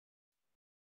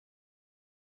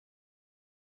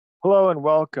Hello and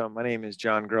welcome. My name is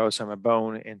John Gross. I'm a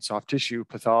bone and soft tissue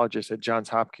pathologist at Johns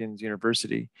Hopkins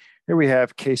University. Here we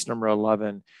have case number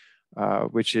 11,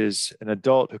 which is an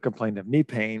adult who complained of knee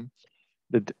pain.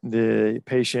 The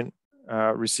patient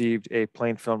received a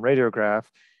plain film radiograph.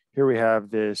 Here we have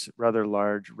this rather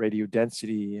large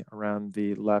radiodensity around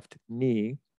the left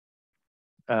knee,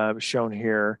 shown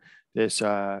here, this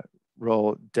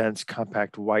real dense,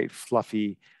 compact, white,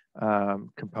 fluffy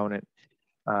component.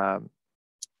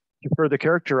 To further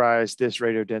characterize this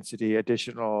radiodensity,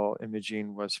 additional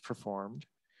imaging was performed.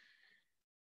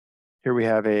 Here we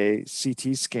have a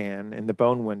CT scan in the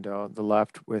bone window, the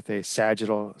left with a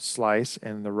sagittal slice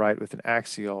and the right with an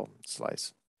axial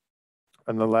slice.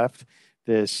 On the left,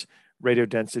 this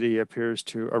radiodensity appears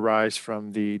to arise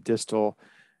from the distal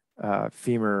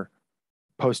femur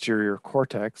posterior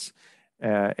cortex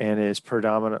and is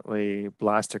predominantly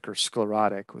blastic or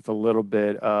sclerotic with a little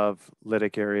bit of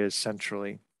lytic areas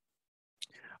centrally.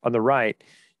 On the right,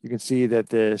 you can see that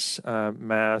this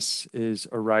mass is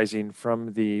arising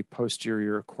from the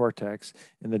posterior cortex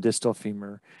in the distal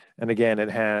femur. And again,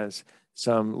 it has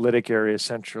some lytic areas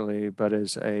centrally, but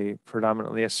is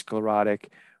predominantly a sclerotic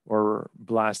or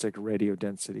blastic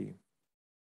radiodensity.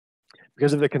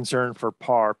 Because of the concern for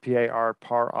PAR, P-A-R,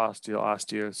 PAR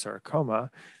osteosarcoma,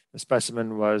 the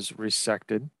specimen was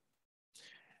resected.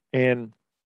 And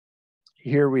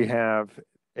here we have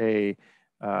a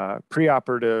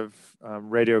preoperative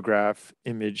radiograph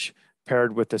image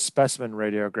paired with the specimen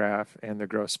radiograph and the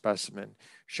gross specimen,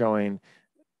 showing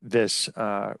this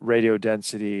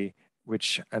radiodensity,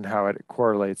 and how it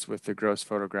correlates with the gross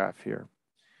photograph here.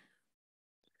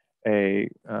 A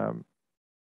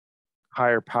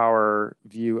higher power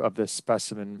view of this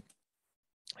specimen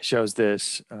shows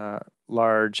this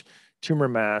large tumor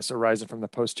mass arising from the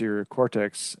posterior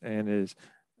cortex and is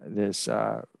this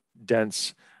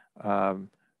dense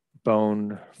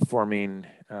bone forming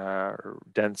or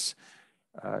dense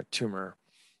tumor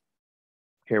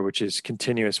here, which is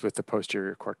continuous with the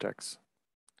posterior cortex.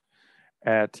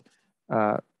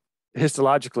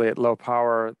 Histologically at low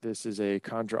power, this is a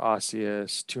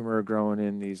chondro-osseous tumor growing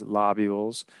in these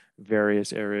lobules.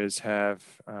 Various areas have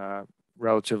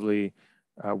relatively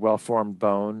well-formed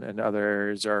bone, and other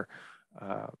areas are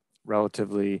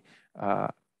relatively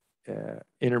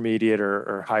intermediate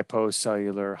or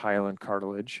hypocellular hyaline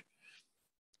cartilage.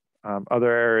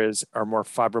 Other areas are more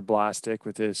fibroblastic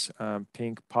with this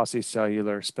pink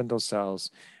paucicellular spindle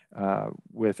cells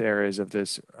with areas of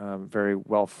this very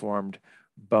well-formed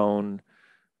bone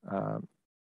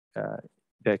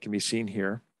that can be seen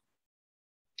here.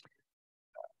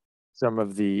 Some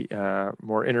of the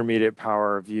more intermediate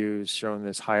power views showing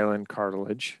this hyaline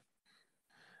cartilage,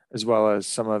 as well as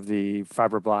some of the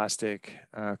fibroblastic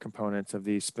components of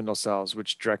these spindle cells,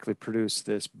 which directly produce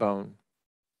this bone.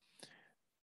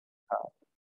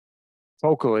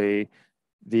 Focally,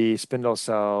 the spindle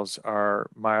cells are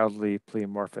mildly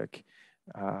pleomorphic,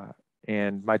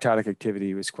 and mitotic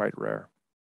activity was quite rare.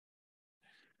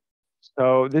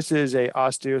 So this is a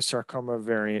osteosarcoma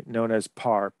variant known as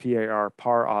PAR, P-A-R,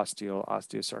 PAR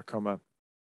osteosarcoma,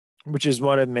 which is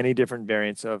one of many different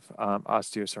variants of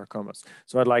osteosarcomas.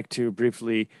 So I'd like to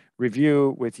briefly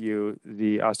review with you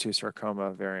the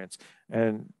osteosarcoma variants.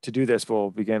 And to do this,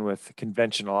 we'll begin with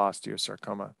conventional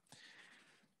osteosarcoma.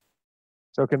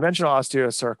 So conventional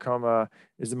osteosarcoma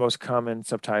is the most common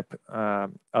subtype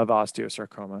of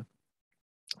osteosarcoma.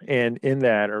 And in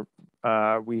that,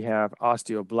 we have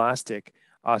osteoblastic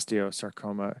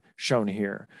osteosarcoma shown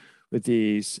here with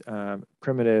these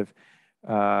primitive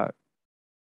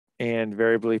and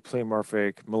variably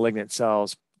pleomorphic malignant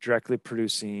cells directly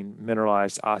producing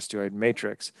mineralized osteoid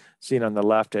matrix, seen on the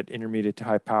left at intermediate to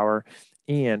high power,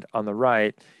 and on the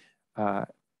right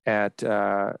at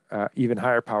even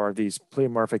higher power. These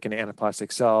pleomorphic and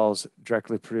anaplastic cells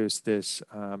directly produce this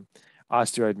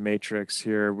osteoid matrix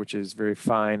here, which is very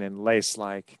fine and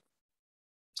lace-like,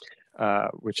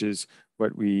 which is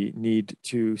what we need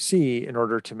to see in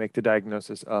order to make the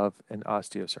diagnosis of an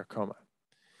osteosarcoma.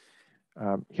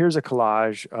 Here's a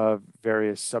collage of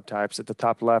various subtypes. At the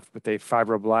top left with a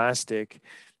fibroblastic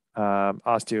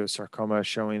osteosarcoma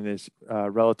showing this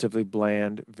relatively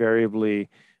bland, variably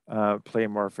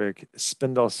pleomorphic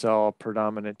spindle cell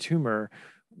predominant tumor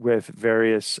with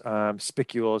various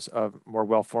spicules of more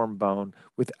well-formed bone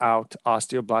without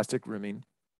osteoblastic rimming.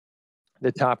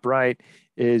 The top right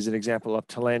is an example of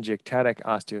telangiectatic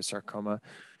osteosarcoma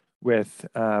with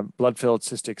blood-filled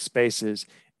cystic spaces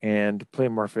and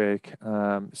pleomorphic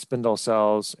spindle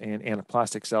cells and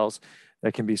anaplastic cells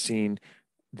that can be seen.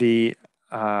 The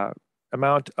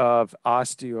amount of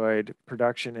osteoid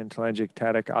production in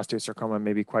telangiectatic osteosarcoma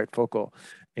may be quite focal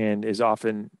and is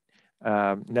often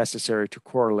necessary to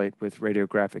correlate with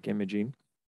radiographic imaging.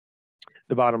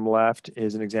 The bottom left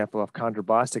is an example of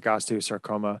chondroblastic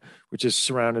osteosarcoma, which is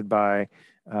surrounded by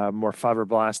more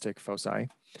fibroblastic foci.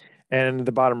 And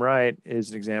the bottom right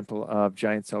is an example of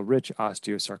giant cell rich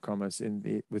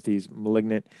osteosarcomas with these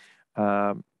malignant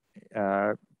and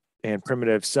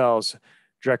primitive cells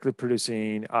directly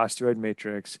producing osteoid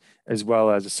matrix, as well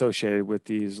as associated with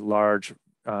these large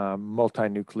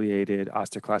multinucleated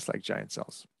osteoclast-like giant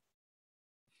cells.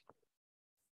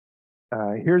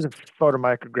 Here's a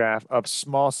photomicrograph of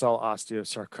small cell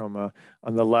osteosarcoma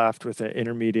on the left with an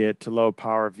intermediate to low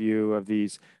power view of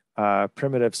these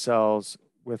primitive cells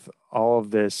with all of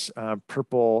this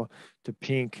purple to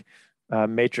pink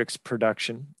matrix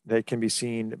production that can be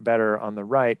seen better on the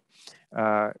right.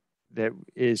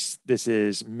 This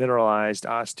is mineralized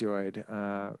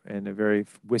osteoid and a very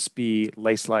wispy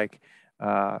lace-like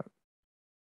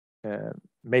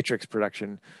matrix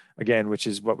production, again, which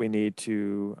is what we need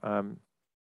to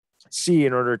see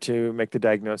in order to make the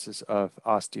diagnosis of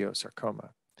osteosarcoma.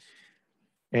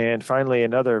 And finally,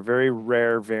 another very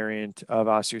rare variant of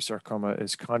osteosarcoma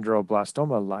is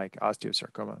chondroblastoma-like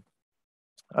osteosarcoma.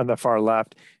 On the far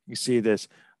left, you see this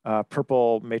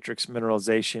purple matrix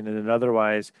mineralization in an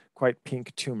otherwise quite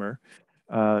pink tumor.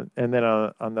 And then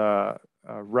on the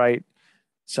right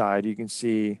side, you can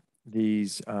see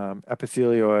these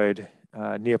epithelioid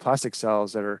neoplastic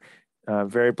cells that are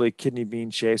variably kidney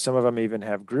bean shaped. Some of them even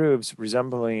have grooves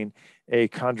resembling a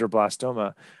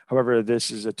chondroblastoma. However,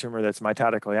 this is a tumor that's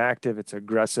mitotically active. It's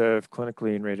aggressive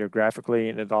clinically and radiographically,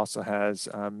 and it also has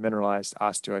mineralized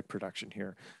osteoid production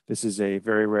here. This is a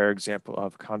very rare example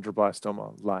of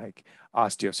chondroblastoma-like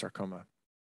osteosarcoma.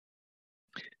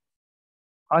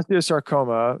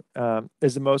 Osteosarcoma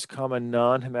is the most common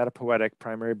non-hematopoietic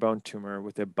primary bone tumor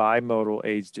with a bimodal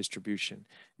age distribution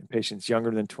in patients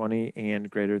younger than 20 and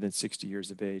greater than 60 years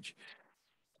of age.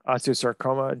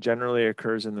 Osteosarcoma generally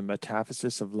occurs in the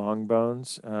metaphysis of long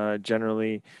bones,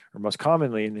 generally or most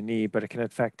commonly in the knee, but it can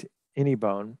affect any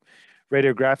bone.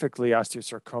 Radiographically,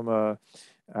 osteosarcoma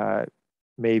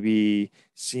may be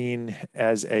seen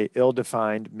as a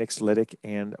ill-defined mixed lytic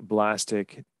and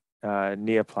blastic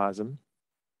neoplasm.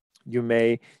 You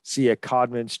may see a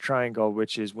Codman's triangle,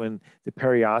 which is when the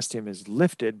periosteum is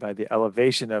lifted by the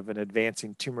elevation of an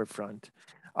advancing tumor front.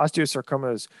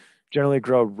 Osteosarcomas generally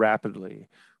grow rapidly,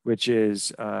 which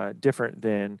is different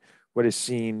than what is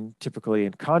seen typically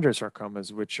in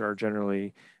chondrosarcomas, which are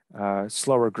generally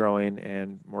slower growing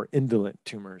and more indolent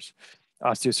tumors.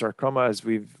 Osteosarcoma, as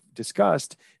we've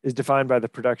discussed, is defined by the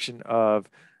production of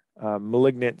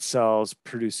malignant cells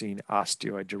producing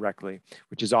osteoid directly,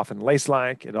 which is often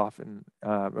lace-like. It often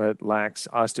lacks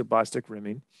osteoblastic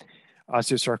rimming.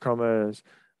 Osteosarcomas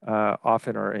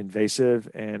often are invasive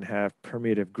and have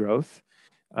permeative growth.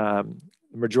 The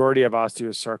majority of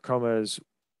osteosarcomas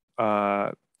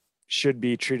should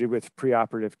be treated with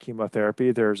preoperative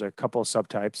chemotherapy. There's a couple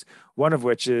subtypes, one of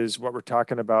which is what we're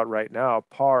talking about right now,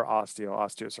 par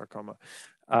osteosarcoma.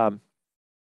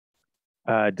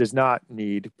 Does not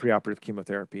need preoperative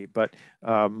chemotherapy, but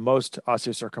most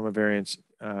osteosarcoma variants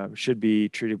should be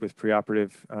treated with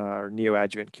preoperative or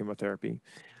neoadjuvant chemotherapy.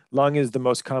 Lung is the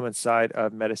most common site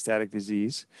of metastatic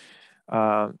disease.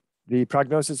 The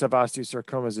prognosis of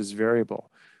osteosarcomas is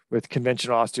variable, with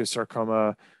conventional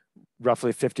osteosarcoma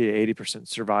roughly 50 to 80%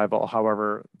 survival.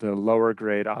 However, the lower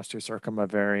grade osteosarcoma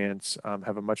variants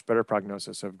have a much better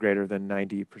prognosis of greater than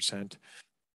 90%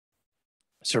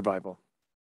 survival.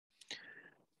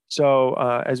 So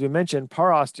as we mentioned,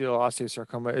 parosteal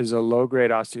osteosarcoma is a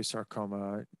low-grade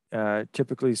osteosarcoma,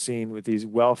 typically seen with these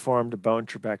well-formed bone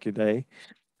trabeculae,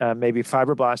 maybe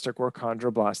fibroblastic or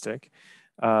chondroblastic.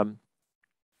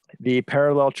 The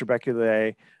parallel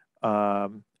trabeculae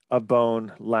of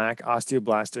bone lack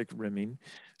osteoblastic rimming.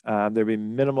 There will be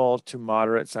minimal to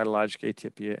moderate cytologic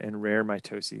atypia and rare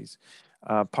mitoses.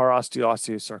 Parosteal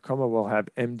osteosarcoma will have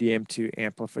MDM2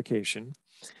 amplification,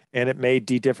 and it may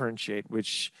dedifferentiate,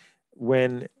 which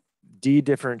when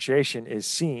dedifferentiation is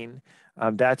seen,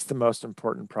 that's the most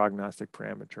important prognostic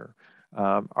parameter.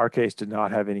 Our case did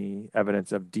not have any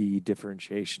evidence of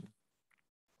dedifferentiation.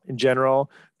 In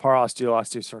general, parosteal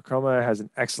osteosarcoma has an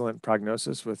excellent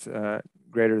prognosis with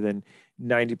greater than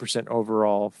 90%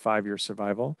 overall 5-year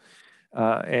survival.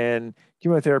 And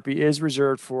chemotherapy is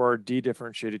reserved for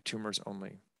dedifferentiated tumors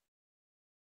only.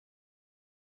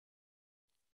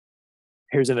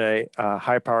 Here's a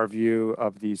high power view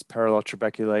of these parallel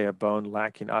trabeculae of bone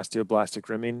lacking osteoblastic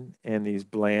rimming and these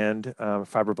bland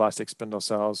fibroblastic spindle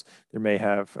cells. They may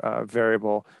have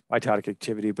variable mitotic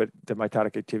activity, but the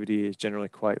mitotic activity is generally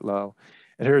quite low.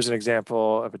 And here's an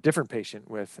example of a different patient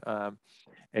with a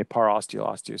parosteal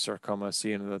osteosarcoma,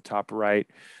 seen in the top right,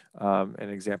 an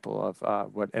example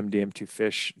of what MDM2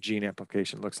 FISH gene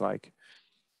amplification looks like.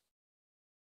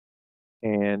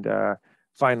 And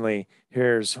finally,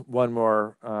 here's one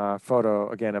more photo,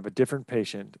 again, of a different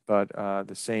patient, but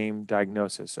the same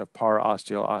diagnosis of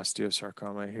parosteal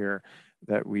osteosarcoma here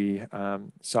that we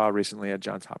saw recently at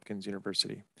Johns Hopkins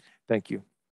University. Thank you.